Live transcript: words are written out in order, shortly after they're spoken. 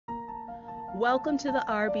Welcome to the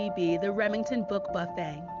RBB, the Remington Book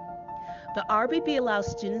Buffet. The RBB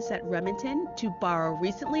allows students at Remington to borrow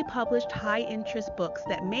recently published high-interest books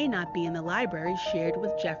that may not be in the library shared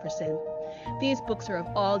with Jefferson. These books are of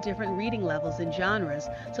all different reading levels and genres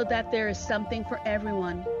so that there is something for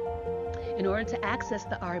everyone. In order to access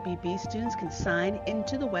the RBB, students can sign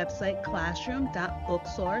into the website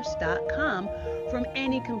classroom.booksource.com from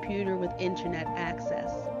any computer with internet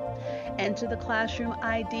access. Enter the classroom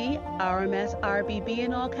ID, RMS RBB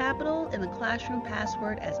in all capital, and the classroom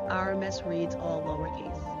password as RMS reads all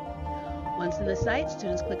lowercase. Once in the site,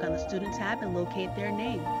 students click on the Student tab and locate their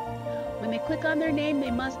name. When they click on their name,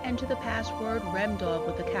 they must enter the password REMDOG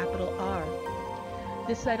with a capital R.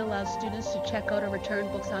 This site allows students to check out or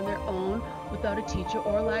return books on their own without a teacher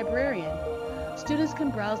or librarian. Students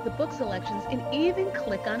can browse the book selections and even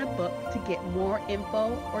click on a book to get more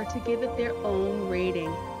info or to give it their own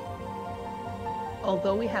rating.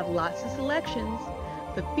 Although we have lots of selections,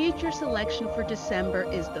 the feature selection for December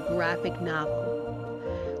is the graphic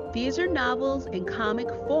novel. These are novels in comic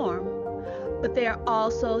form, but they are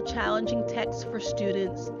also challenging texts for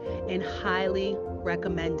students and highly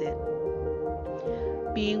recommended.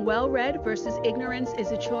 Being well read versus ignorance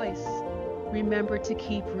is a choice. Remember to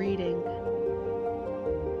keep reading.